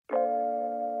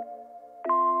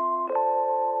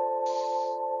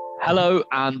Hello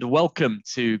and welcome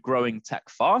to Growing Tech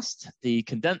Fast, the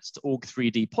condensed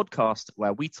Org3D podcast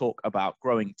where we talk about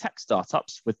growing tech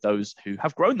startups with those who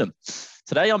have grown them.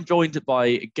 Today I'm joined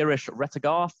by Girish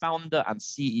Retagar, founder and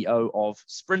CEO of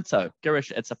Sprinto. Girish,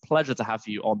 it's a pleasure to have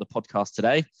you on the podcast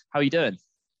today. How are you doing?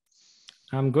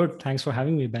 I'm good. Thanks for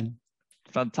having me, Ben.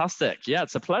 Fantastic. Yeah,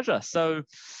 it's a pleasure. So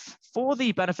for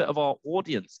the benefit of our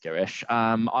audience, Girish,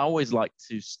 I always like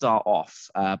to start off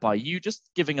by you just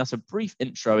giving us a brief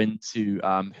intro into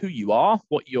who you are,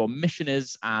 what your mission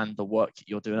is, and the work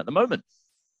you're doing at the moment.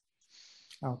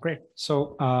 Oh, great.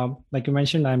 So like you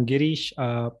mentioned, I'm Girish.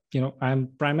 I'm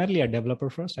primarily a developer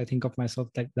first. I think of myself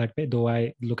that way, though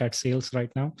I look at sales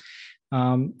right now.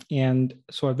 And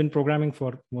so I've been programming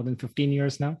for more than 15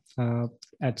 years now.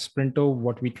 At Sprinto,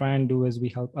 what we try and do is we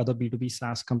help other B2B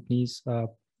SaaS companies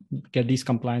get these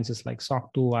compliances like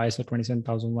SOC 2, ISO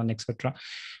 27001, etc.,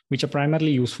 which are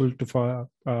primarily useful for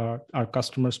our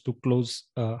customers to close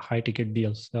high ticket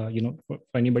deals. For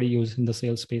anybody who's in the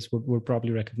sales space would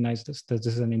probably recognize this. This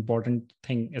is an important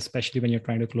thing, especially when you're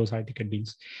trying to close high ticket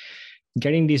deals.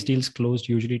 Getting these deals closed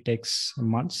usually takes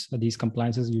months. These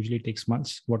compliances usually takes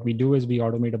months. What we do is we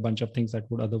automate a bunch of things that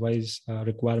would otherwise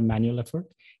require manual effort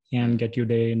and get you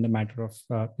there in the matter of,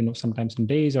 sometimes in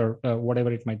days or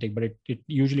whatever it might take, but it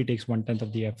usually takes 1/10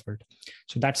 of the effort.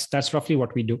 So that's roughly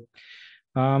what we do.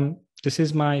 This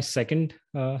is my second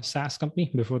SaaS company.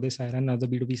 Before this, I ran another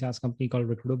B2B SaaS company called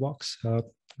Recruiterbox.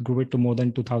 Grew it to more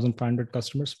than 2,500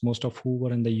 customers, most of who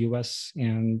were in the US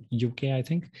and UK, I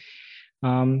think.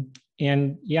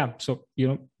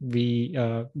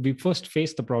 We first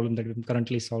faced the problem that I'm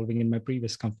currently solving in my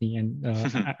previous company, and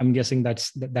I'm guessing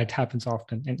that happens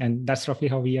often, and that's roughly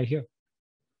how we are here.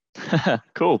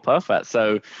 Cool, perfect.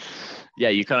 So, yeah,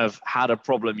 you kind of had a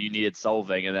problem you needed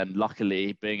solving, and then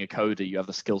luckily, being a coder, you have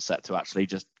the skill set to actually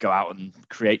just go out and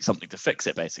create something to fix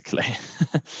it, basically.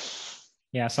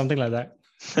 Yeah, something like that.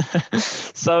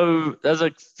 So there's a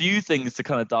few things to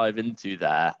kind of dive into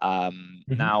there.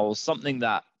 Now, something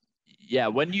that,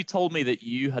 when you told me that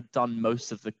you had done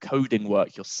most of the coding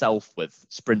work yourself with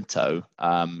Sprinto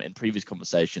in previous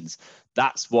conversations,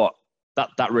 that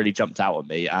really jumped out at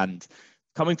me. And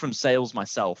coming from sales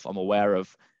myself, I'm aware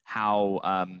of how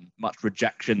much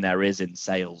rejection there is in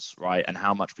sales, right? And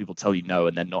how much people tell you no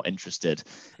and they're not interested.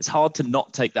 It's hard to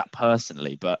not take that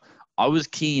personally, but I was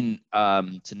keen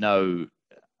to know,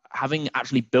 having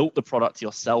actually built the product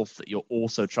yourself that you're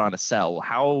also trying to sell,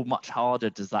 how much harder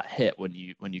does that hit when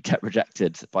you get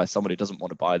rejected by somebody who doesn't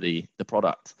want to buy the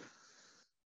product?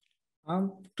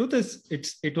 Truth is,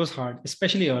 it was hard,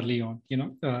 especially early on.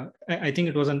 I think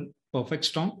it was a perfect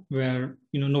storm where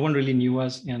no one really knew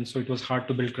us, and so it was hard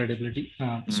to build credibility.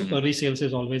 So early sales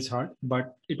is always hard,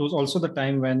 but it was also the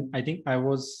time when I think I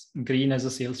was green as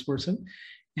a salesperson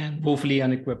and woefully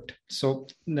unequipped. So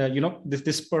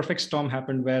this perfect storm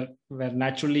happened where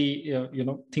naturally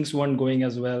things weren't going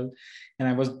as well, and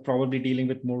I was probably dealing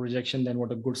with more rejection than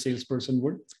what a good salesperson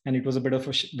would, and it was a bit of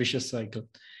a vicious cycle.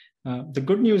 The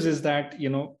good news is that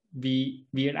we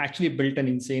had actually built an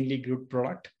insanely good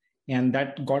product, and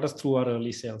that got us through our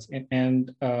early sales.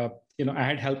 And I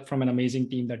had help from an amazing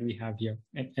team that we have here,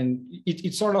 and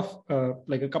it's sort of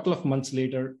like a couple of months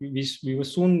later, we were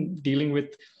soon dealing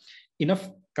with enough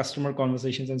customer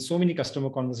conversations and so many customer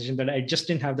conversations that I just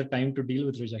didn't have the time to deal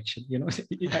with rejection.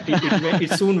 It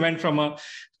soon went from a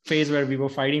phase where we were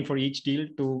fighting for each deal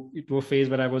to a phase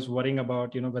where I was worrying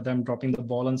about, whether I'm dropping the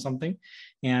ball on something.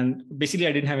 And basically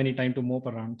I didn't have any time to mope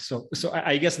around. So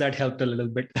I guess that helped a little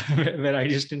bit where I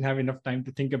just didn't have enough time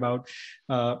to think about,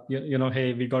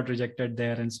 hey, we got rejected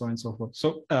there and so on and so forth.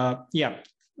 So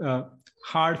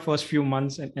hard first few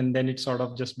months. And then it sort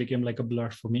of just became like a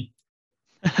blur for me.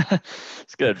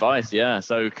 It's good advice. Yeah.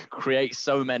 So create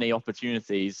so many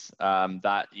opportunities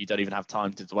that you don't even have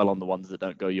time to dwell on the ones that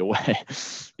don't go your way.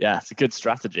 Yeah, it's a good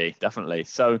strategy, definitely.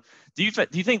 So do you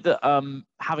think that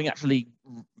having actually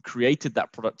created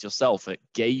that product yourself, it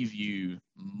gave you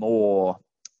more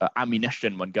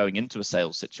ammunition when going into a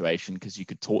sales situation because you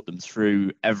could talk them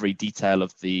through every detail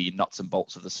of the nuts and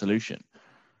bolts of the solution?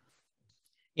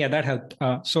 Yeah, that helped.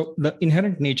 So the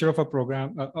inherent nature of a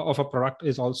program of a product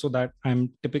is also that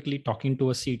I'm typically talking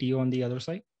to a CTO on the other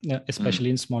side, especially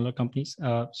in smaller companies.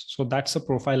 So that's a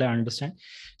profile I understand.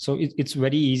 So it's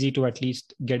very easy to at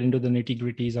least get into the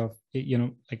nitty-gritties of,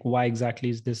 like why exactly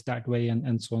is this that way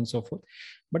and so on and so forth.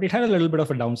 But it had a little bit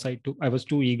of a downside too. I was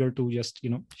too eager to just,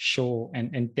 show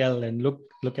and tell and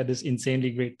look at this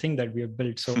insanely great thing that we have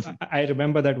built. So I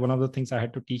remember that one of the things I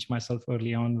had to teach myself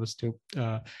early on was to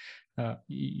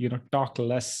talk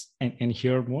less and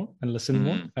hear more and listen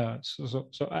more. So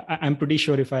I'm pretty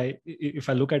sure if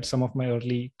I look at some of my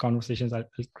early conversations, I'll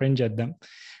cringe at them.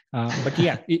 But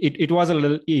yeah, it was a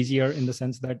little easier in the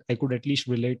sense that I could at least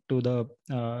relate to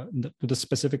the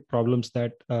specific problems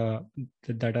that are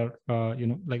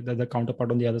like the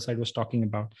counterpart on the other side was talking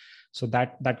about. So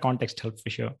that context helped for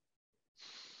sure.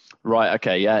 Right.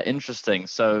 Okay. Yeah. Interesting.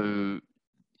 So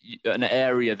an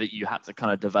area that you had to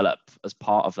kind of develop as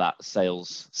part of that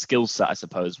sales skill set, I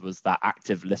suppose, was that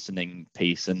active listening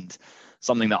piece. And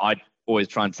something that I always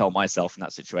try and tell myself in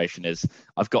that situation is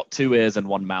I've got 2 ears and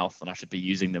 1 mouth, and I should be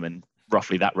using them in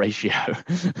roughly that ratio.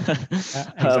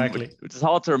 Exactly. Which is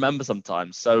hard to remember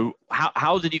sometimes. So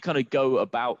how did you kind of go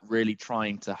about really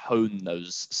trying to hone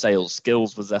those sales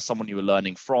skills? Was there someone you were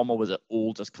learning from, or was it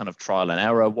all just kind of trial and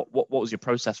error? What was your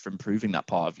process for improving that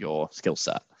part of your skill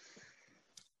set?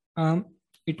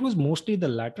 It was mostly the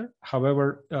latter.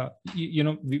 However,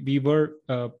 we were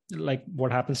like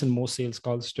what happens in most sales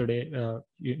calls today.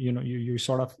 You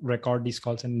sort of record these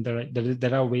calls, and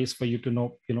there are ways for you to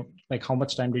know, like how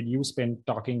much time did you spend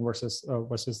talking versus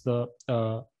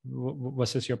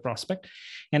your prospect.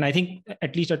 And I think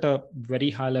at least at a very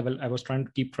high level, I was trying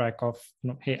to keep track of,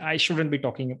 hey, I shouldn't be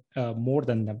talking more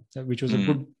than them, which was a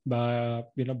good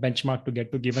benchmark to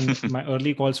get to, given my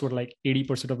early calls were like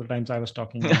 80% of the times I was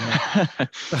talking.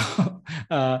 So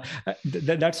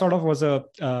that sort of was a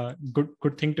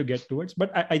good thing to get towards.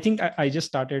 But I think I just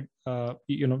started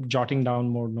jotting down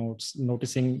more notes,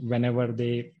 noticing whenever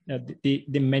they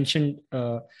mentioned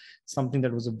something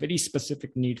that was a very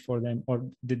specific need for them, or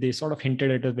they sort of hinted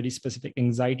at a very specific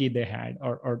anxiety they had,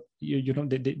 or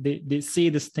they say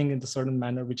this thing in a certain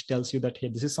manner which tells you that, hey,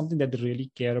 this is something that they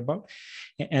really care about.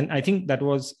 And I think that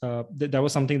was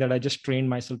something that I just trained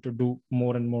myself to do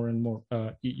more and more and more.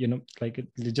 Like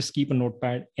just keep a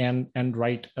notepad and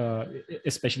write,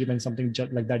 especially when something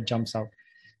like that jumps out.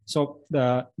 So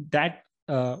that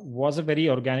was a very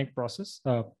organic process.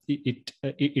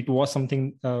 It was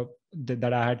something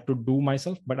that I had to do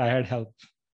myself, but I had help.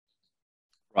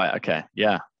 Right. Okay.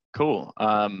 Yeah. Cool.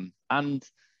 And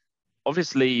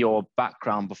obviously, your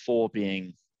background before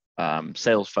being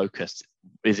sales focused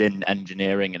is in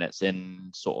engineering, and it's in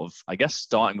sort of, I guess,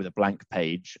 starting with a blank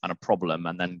page and a problem,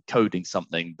 and then coding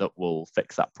something that will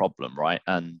fix that problem, right?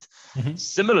 And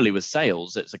similarly with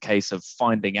sales, it's a case of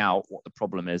finding out what the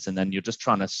problem is, and then you're just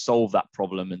trying to solve that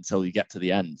problem until you get to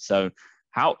the end. So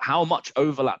how much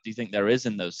overlap do you think there is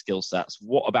in those skill sets?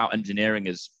 What about engineering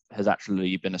has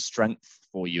actually been a strength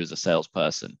for you as a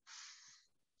salesperson?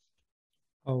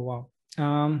 Oh, wow.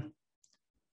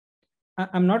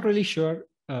 I'm not really sure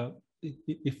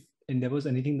if there was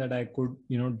anything that I could,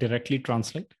 directly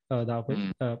translate that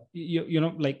way.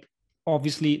 Like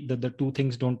obviously the two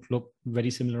things don't look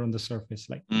very similar on the surface.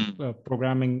 Like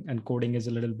programming and coding is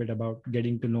a little bit about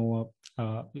getting to know,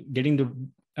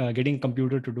 getting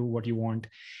computer to do what you want.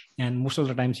 And most of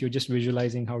the times you're just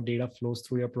visualizing how data flows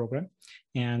through your program.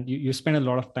 And you spend a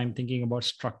lot of time thinking about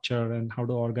structure and how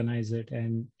to organize it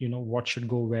and, what should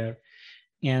go where.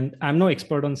 And I'm no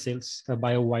expert on sales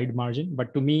by a wide margin,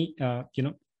 but to me,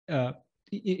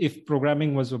 if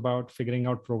programming was about figuring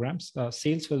out programs,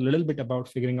 sales was a little bit about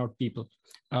figuring out people,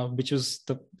 which is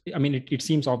it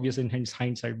seems obvious in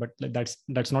hindsight, but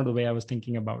that's not the way I was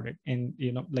thinking about it. And,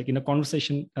 like in a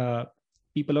conversation,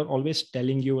 people are always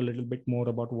telling you a little bit more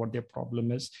about what their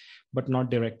problem is, but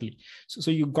not directly. So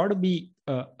you got to be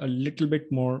a little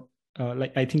bit more,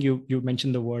 like I think you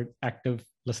mentioned the word active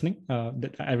listening.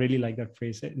 That I really like that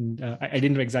phrase, and I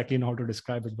didn't exactly know how to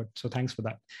describe it, but so thanks for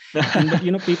that.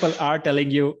 But people are telling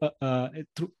you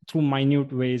through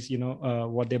minute ways,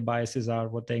 what their biases are,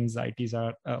 what their anxieties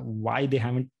are, why they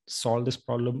haven't solved this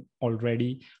problem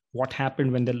already, what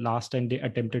happened when the last time they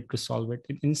attempted to solve it.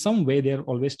 In some way, they're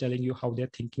always telling you how they're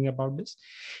thinking about this.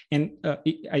 And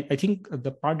I think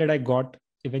the part that I got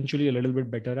eventually a little bit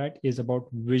better at is about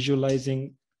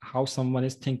visualizing how someone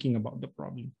is thinking about the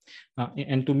problem.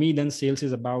 And to me, then sales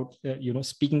is about,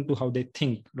 speaking to how they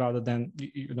think rather than,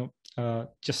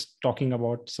 just talking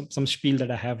about some spiel that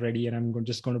I have ready and I'm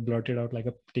just going to blurt it out like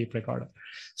a tape recorder.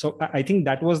 So I think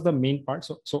that was the main part.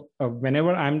 So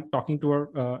whenever I'm talking to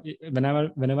her,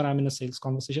 whenever I'm in a sales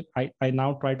conversation, I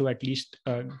now try to at least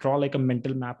draw like a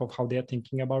mental map of how they are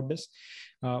thinking about this.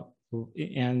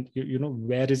 And,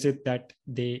 where is it that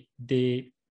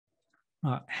they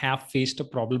have faced a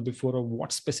problem before, or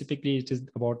what specifically it is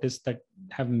about this that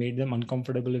have made them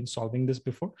uncomfortable in solving this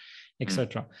before,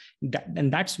 etc.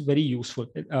 And that's very useful.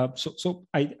 So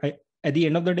I at the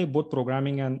end of the day, both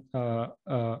programming and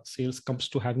sales comes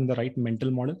to having the right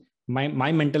mental model.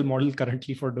 my mental model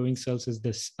currently for doing sales is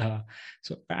this.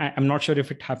 So I'm not sure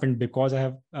if it happened because I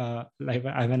have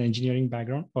an engineering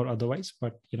background or otherwise,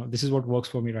 but this is what works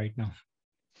for me right now.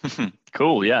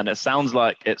 Cool. Yeah. And it sounds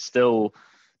like it's still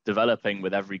developing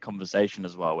with every conversation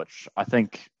as well, which I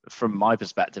think from my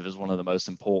perspective is one of the most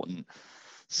important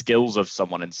skills of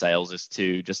someone in sales, is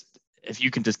to just, if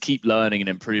you can just keep learning and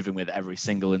improving with every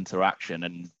single interaction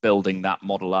and building that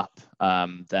model up,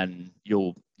 then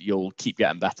you'll keep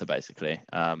getting better basically.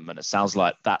 And it sounds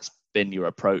like that's been your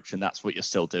approach and that's what you're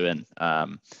still doing.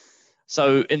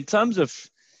 So in terms of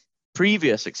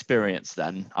previous experience,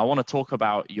 then I want to talk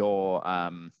about your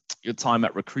time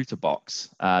at RecruiterBox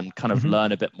and kind of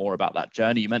learn a bit more about that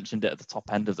journey. You mentioned it at the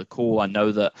top end of the call. I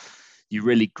know that you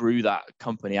really grew that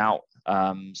company out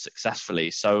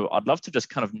successfully. So I'd love to just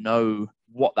kind of know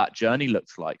what that journey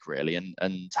looked like really,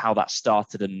 and how that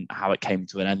started and how it came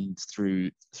to an end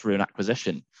through an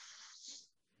acquisition.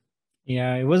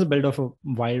 Yeah, it was a bit of a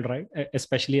wild ride,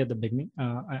 especially at the beginning.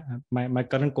 My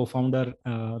current co-founder,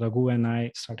 Raghu, and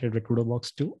I started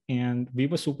RecruiterBox too, and we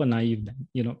were super naive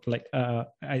then.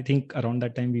 I think around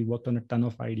that time we worked on a ton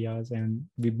of ideas and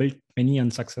we built many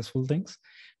unsuccessful things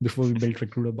before we built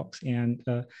RecruiterBox. And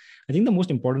I think the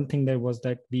most important thing there was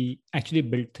that we actually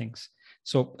built things.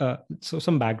 So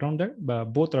some background there.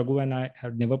 Both Raghu and I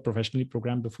had never professionally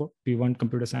programmed before. We weren't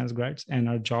computer science grads, and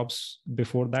our jobs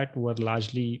before that were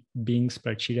largely being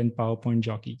spreadsheet and PowerPoint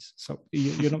jockeys. So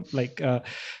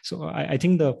so I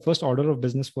think the first order of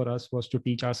business for us was to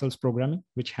teach ourselves programming,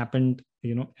 which happened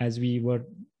as we were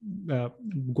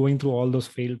going through all those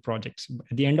failed projects.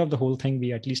 At the end of the whole thing,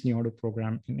 we at least knew how to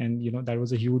program, and that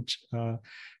was a huge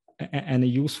and a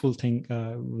useful thing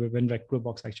when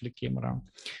RecruiterBox actually came around.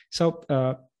 So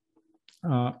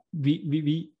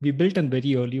we built a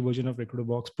very early version of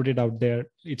RecruiterBox, put it out there.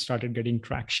 It started getting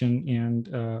traction, and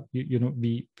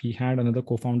we had another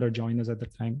co-founder join us at the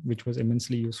time, which was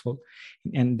immensely useful.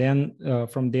 And then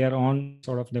from there on,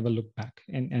 sort of never looked back.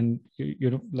 And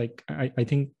I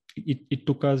think it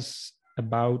took us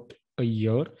about a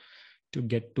year to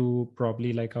get to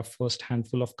probably like our first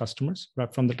handful of customers,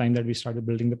 right from the time that we started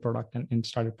building the product and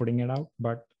started putting it out.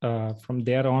 But from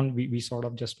there on, we sort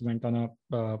of just went on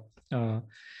a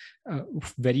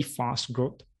very fast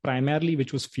growth, primarily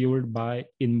which was fueled by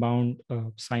inbound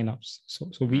signups. So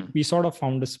we sort of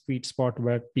found a sweet spot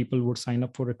where people would sign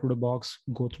up for RecruiterBox,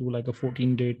 go through like a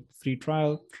 14-day free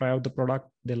trial, try out the product,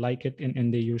 they like it,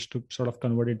 and they used to sort of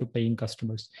convert it to paying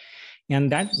customers. And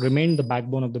that remained the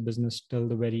backbone of the business till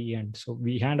the very end. So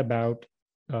we had about,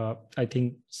 I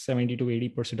think, 70 to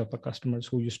 80% of our customers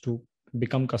who used to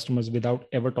become customers without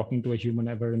ever talking to a human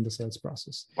ever in the sales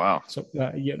process. Wow. So,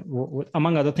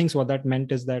 among other things, what that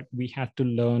meant is that we had to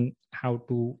learn how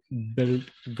to build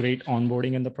great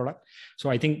onboarding in the product. So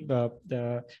I think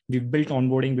we built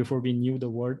onboarding before we knew the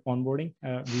word onboarding.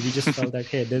 We just felt that,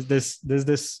 hey, there's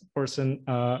this person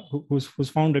who's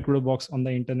found RecruiterBox on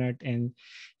the internet, and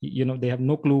they have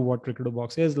no clue what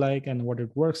RecruiterBox is like and what it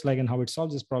works like and how it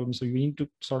solves this problem. So you need to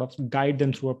sort of guide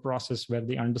them through a process where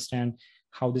they understand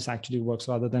how this actually works,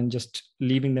 rather than just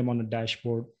leaving them on a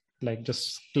dashboard, like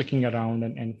just clicking around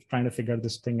and trying to figure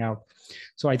this thing out.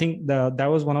 So I think that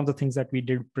was one of the things that we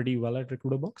did pretty well at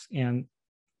RecruiterBox. And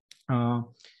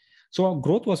so our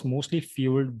growth was mostly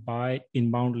fueled by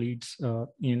inbound leads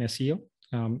in SEO.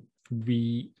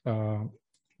 We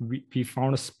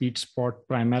found a sweet spot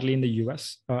primarily in the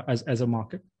US as a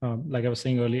market. Like I was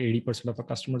saying earlier, 80% of our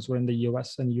customers were in the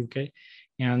US and UK.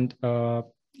 And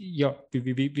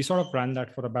we sort of ran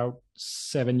that for about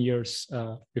 7 years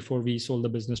before we sold the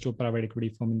business to a private equity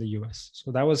firm in the US.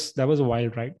 So that was a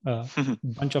wild ride,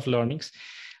 bunch of learnings.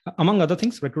 Among other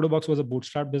things, RecruiterBox was a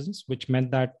bootstrap business, which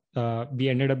meant that we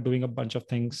ended up doing a bunch of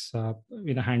things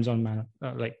in a hands-on manner.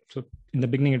 So in the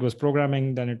beginning, it was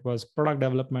programming, then it was product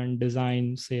development,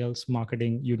 design, sales,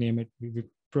 marketing, you name it.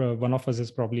 One of us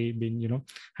has probably been,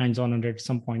 hands-on on it at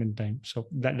some point in time. So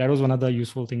that was one of the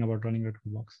useful thing about running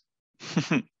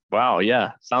RecruiterBox. Wow,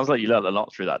 yeah, sounds like you learned a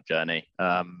lot through that journey.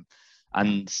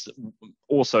 And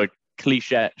also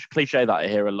cliche that I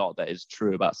hear a lot that is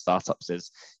true about startups is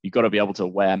you've got to be able to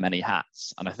wear many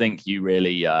hats. And I think you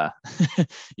really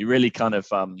you really kind of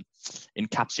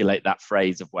encapsulate that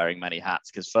phrase of wearing many hats,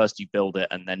 because first you build it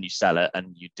and then you sell it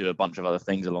and you do a bunch of other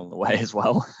things along the way as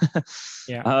well.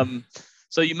 Yeah.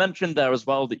 So you mentioned there as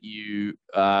well that you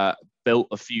built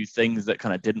a few things that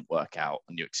kind of didn't work out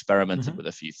and you experimented with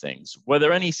a few things. Were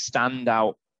there any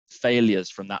standout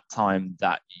failures from that time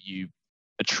that you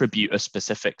attribute a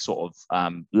specific sort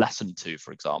of lesson to,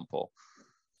 for example?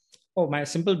 Oh, my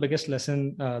simple biggest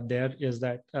lesson there is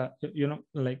that,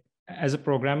 as a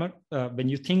programmer, when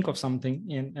you think of something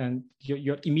and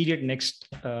your immediate next,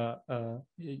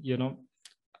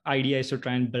 idea is to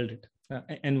try and build it.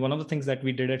 And one of the things that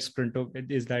we did at Sprinto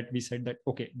is that we said that,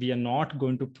 okay, we are not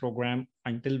going to program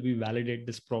until we validate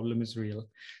this problem is real.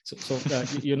 So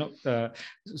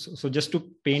just to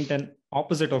paint an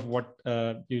opposite of what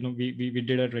we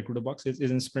did at Recruiterbox is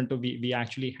in Sprinto, we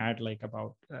actually had like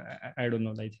about I don't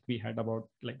know, like we had about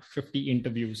like 50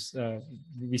 interviews.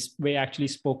 We actually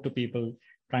spoke to people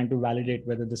trying to validate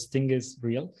whether this thing is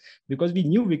real, because we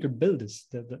knew we could build this.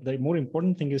 The more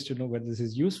important thing is to know whether this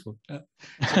is useful,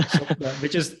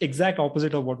 which is exact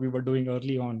opposite of what we were doing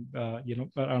early on.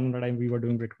 Around the time we were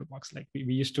doing Recruiterbox, like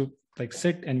we used to like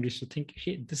sit and we used to think,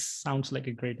 hey, this sounds like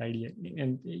a great idea.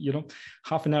 And,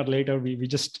 half an hour later, we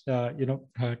just,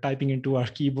 typing into our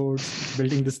keyboards,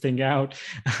 building this thing out.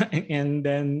 And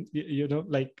then,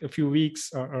 like a few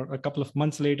weeks or a couple of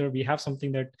months later, we have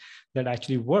something that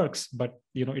actually works, but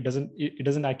it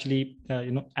doesn't actually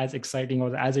as exciting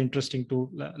or as interesting to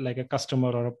like a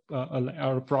customer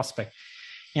or a prospect.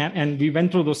 And we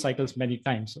went through those cycles many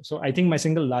times. So I think my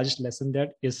single largest lesson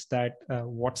there is that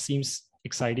what seems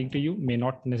exciting to you may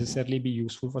not necessarily be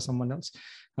useful for someone else.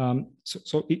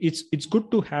 So it's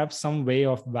good to have some way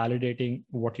of validating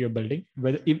what you're building,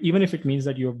 even if it means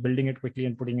that you're building it quickly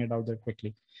and putting it out there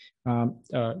quickly.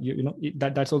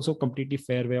 That's also a completely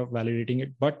fair way of validating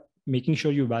it. But making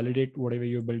sure you validate whatever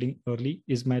you're building early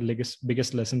is my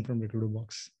biggest lesson from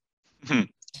Recruiterbox.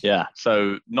 Yeah.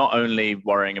 So not only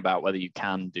worrying about whether you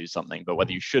can do something, but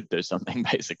whether you should do something,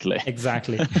 basically.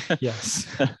 Exactly. Yes.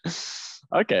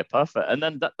 Okay, perfect. And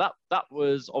then that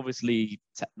was obviously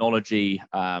technology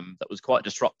that was quite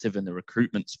disruptive in the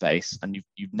recruitment space, and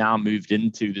you've now moved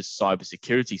into this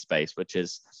cybersecurity space, which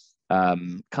is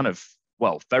kind of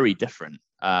very different.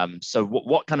 So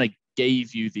what kind of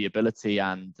gave you the ability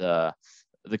and the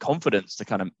confidence to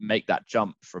kind of make that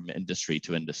jump from industry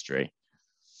to industry?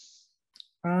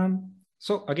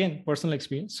 So again, personal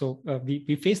experience. So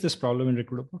we faced this problem in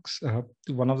Recruiterbox.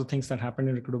 One of the things that happened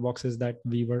in Recruiterbox is that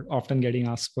we were often getting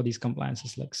asked for these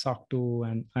compliances like SOC 2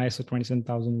 and ISO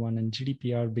 27001, and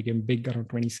GDPR became big around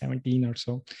 2017 or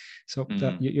so. So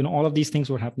all of these things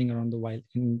were happening around the while.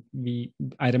 And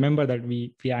I remember that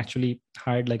we actually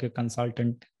hired like a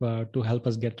consultant to help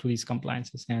us get through these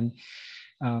compliances. And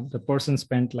the person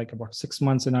spent like about 6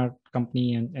 months in our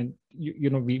company, and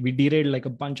we derailed like a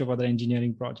bunch of other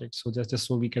engineering projects. So just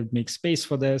so we could make space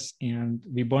for this, and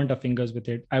we burnt our fingers with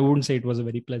it. I wouldn't say it was a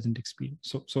very pleasant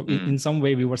experience. So in some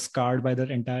way we were scarred by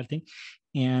that entire thing.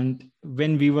 And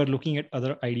when we were looking at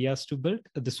other ideas to build,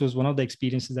 this was one of the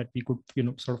experiences that we could,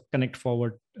 sort of connect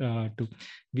forward to.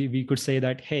 We could say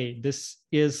that, hey, this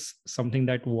is something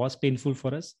that was painful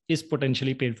for us, is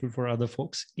potentially painful for other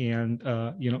folks, and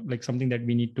like something that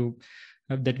we need to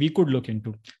that we could look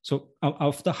into. So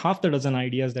of the half the dozen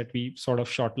ideas that we sort of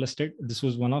shortlisted, this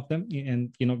was one of them.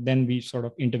 And then we sort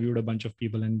of interviewed a bunch of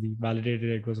people and we validated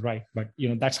it was right. But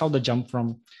that's how the jump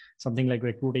from something like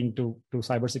recruiting to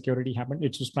cybersecurity happened.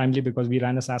 It was primarily because we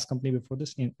ran a SaaS company before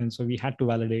this, and so we had to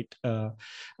validate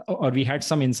or we had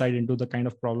some insight into the kind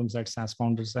of problems that SaaS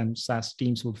founders and SaaS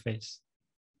teams would face.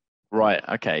 Right.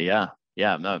 Okay. Yeah.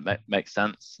 No, makes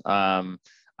sense.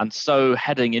 And so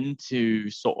heading into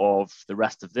sort of the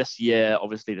rest of this year,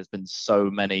 obviously there's been so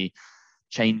many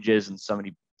changes and so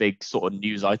many big sort of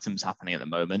news items happening at the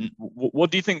moment. What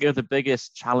do you think are the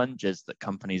biggest challenges that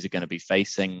companies are going to be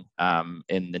facing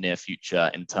in the near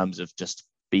future in terms of just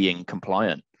being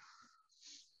compliant?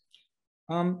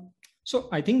 So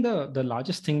I think the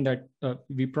largest thing that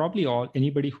we probably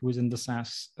anybody who is in the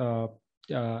SaaS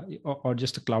or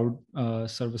just a cloud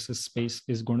services space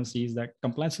is going to see is that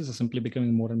compliances are simply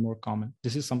becoming more and more common.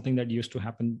 This is something that used to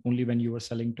happen only when you were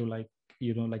selling to like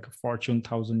a Fortune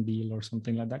 1000 deal or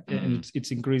something like that. Mm-hmm. And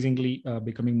it's increasingly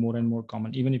becoming more and more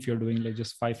common, even if you're doing like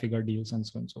just 5-figure deals and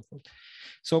so on and so forth.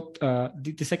 So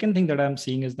the second thing that I'm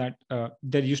seeing is that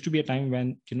there used to be a time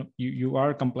when you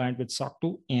are compliant with SOC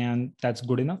 2, and that's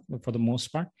good enough for the most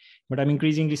part. But I'm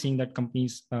increasingly seeing that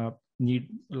companies need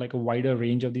like a wider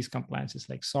range of these compliances,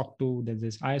 like SOC 2, there's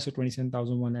this ISO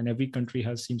 27001, and every country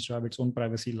seems to have its own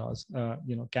privacy laws.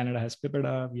 Canada has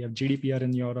PIPEDA, we have GDPR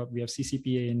in Europe, we have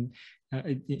CCPA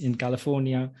in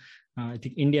California. I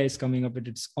think India is coming up with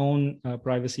its own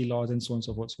privacy laws and so on and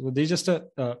so forth. So there's just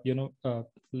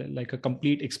like a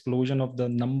complete explosion of the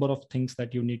number of things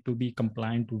that you need to be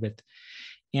compliant with.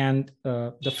 And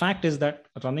the fact is that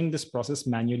running this process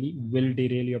manually will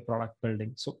derail your product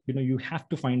building. So, you have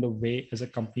to find a way as a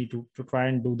company to try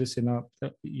and do this in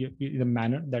a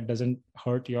manner that doesn't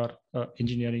hurt your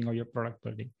engineering or your product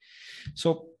building.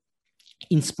 So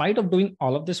in spite of doing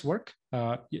all of this work,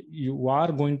 you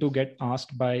are going to get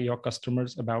asked by your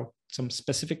customers about some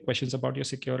specific questions about your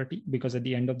security, because at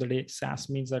the end of the day, SaaS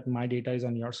means that my data is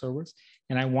on your servers,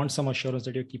 and I want some assurance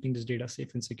that you're keeping this data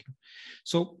safe and secure.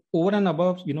 So over and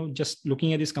above, just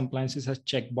looking at these compliances as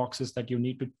check boxes that you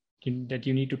need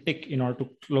to tick in order to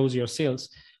close your sales,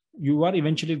 you are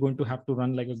eventually going to have to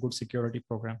run like a good security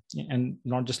program and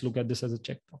not just look at this as a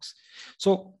checkbox.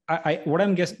 So I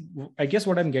guess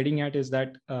what I'm getting at is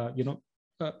that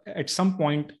at some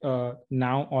point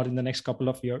now or in the next couple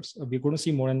of years, we're going to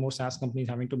see more and more SaaS companies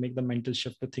having to make the mental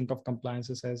shift to think of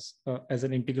compliances as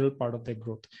an integral part of their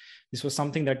growth. This was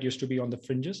something that used to be on the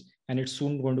fringes, and it's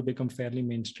soon going to become fairly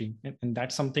mainstream. And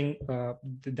that's something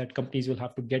that companies will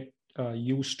have to get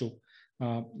used to.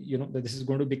 That this is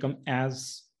going to become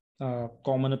as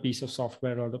common a piece of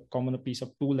software or the common a piece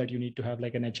of tool that you need to have,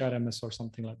 like an HRMS or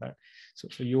something like that. So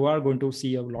you are going to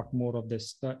see a lot more of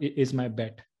this, is my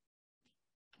bet.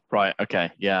 Right. Okay.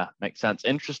 Yeah. Makes sense.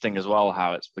 Interesting as well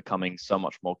how it's becoming so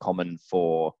much more common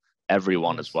for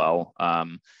everyone as well.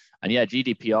 And yeah,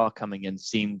 GDPR coming in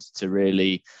seemed to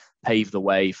really pave the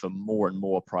way for more and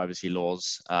more privacy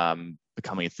laws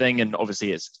becoming a thing. And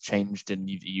obviously it's changed in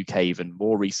the UK even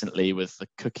more recently with the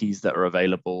cookies that are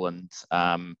available and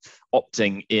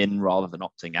opting in rather than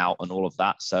opting out and all of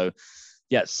that. So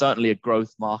yeah, it's certainly a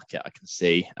growth market I can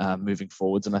see moving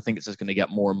forwards, and I think it's just going to get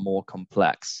more and more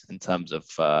complex in terms of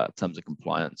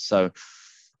compliance. So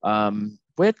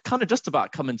we're kind of just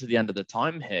about coming to the end of the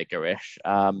time here, Girish.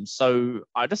 So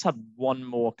I just had one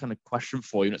more kind of question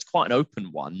for you, and it's quite an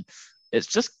open one. It's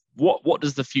just what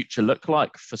does the future look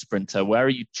like for Sprinter? Where are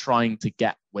you trying to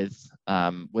get with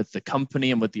the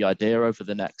company and with the idea over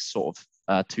the next sort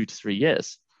of 2 to 3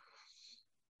 years?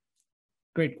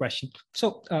 Great question.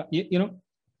 So,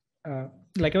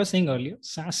 like I was saying earlier,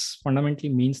 SaaS fundamentally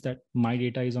means that my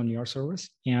data is on your servers,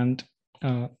 and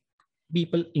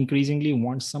people increasingly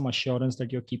want some assurance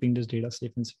that you're keeping this data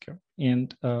safe and secure.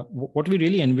 And what we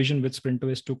really envision with Sprinto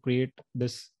is to create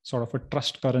this sort of a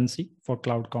trust currency for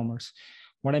cloud commerce.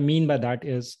 What I mean by that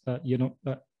is,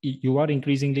 you are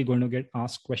increasingly going to get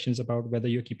asked questions about whether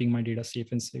you're keeping my data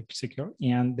safe and secure,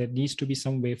 and there needs to be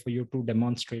some way for you to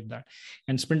demonstrate that.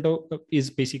 And Sprinto is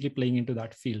basically playing into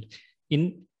that field.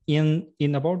 In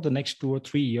about the next 2 or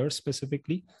 3 years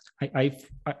specifically,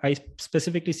 I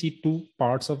specifically see two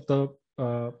parts of the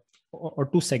or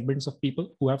two segments of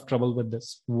people who have trouble with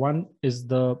this. One is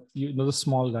the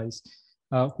small guys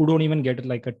who don't even get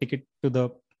like a ticket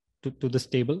to this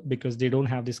table because they don't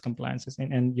have these compliances.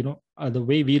 And the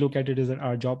way we look at it is that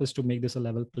our job is to make this a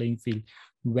level playing field,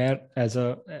 where as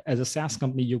a SaaS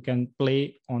company, you can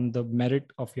play on the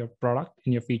merit of your product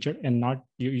and your feature, and not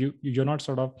you're not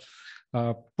sort of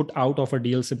put out of a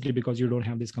deal simply because you don't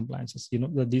have these compliances.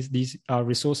 These are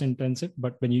resource intensive,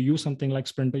 but when you use something like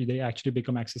Sprinter, they actually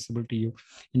become accessible to you,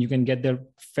 and you can get there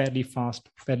fairly fast,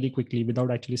 fairly quickly,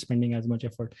 without actually spending as much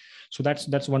effort. So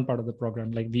that's one part of the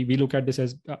program. Like we look at this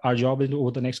as our job is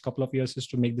over the next couple of years is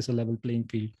to make this a level playing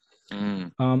field.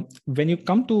 When you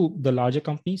come to the larger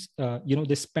companies,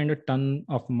 they spend a ton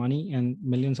of money and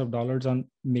millions of dollars on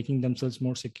making themselves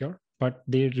more secure, but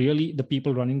the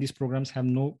people running these programs have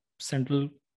no central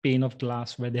pane of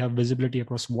glass where they have visibility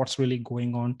across what's really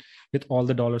going on with all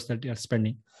the dollars that they are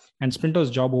spending. And Sprinter's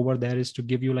job over there is to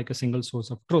give you like a single source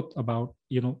of truth about,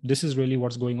 this is really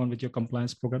what's going on with your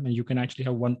compliance program. And you can actually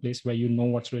have one place where you know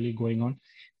what's really going on,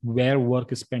 where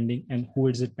work is pending and who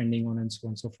is it pending on, and so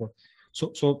on and so forth.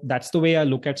 So that's the way I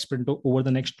look at Sprinter over the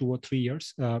next 2 or 3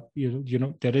 years.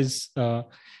 There is,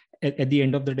 at the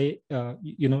end of the day,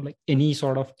 like any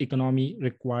sort of economy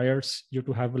requires you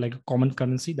to have like a common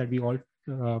currency that we all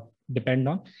depend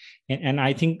on. And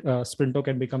I think Sprinto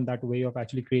can become that way of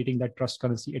actually creating that trust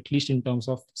currency, at least in terms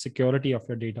of security of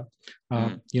your data,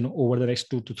 over the next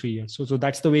 2 to 3 years. So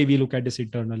that's the way we look at this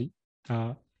internally.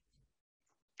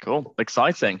 Cool.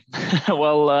 Exciting.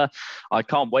 Well, I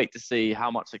can't wait to see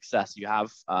how much success you have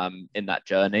in that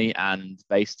journey. And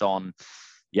based on,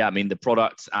 the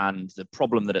product and the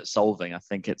problem that it's solving, I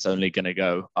think it's only going to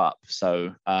go up.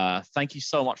 So thank you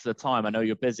so much for the time. I know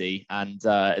you're busy, and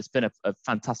it's been a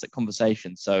fantastic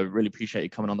conversation. So really appreciate you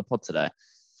coming on the pod today.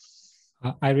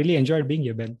 I really enjoyed being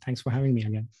here, Ben. Thanks for having me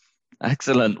again.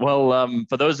 Excellent. Well,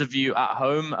 for those of you at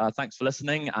home, thanks for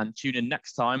listening, and tune in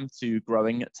next time to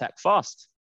Growing Tech Fast.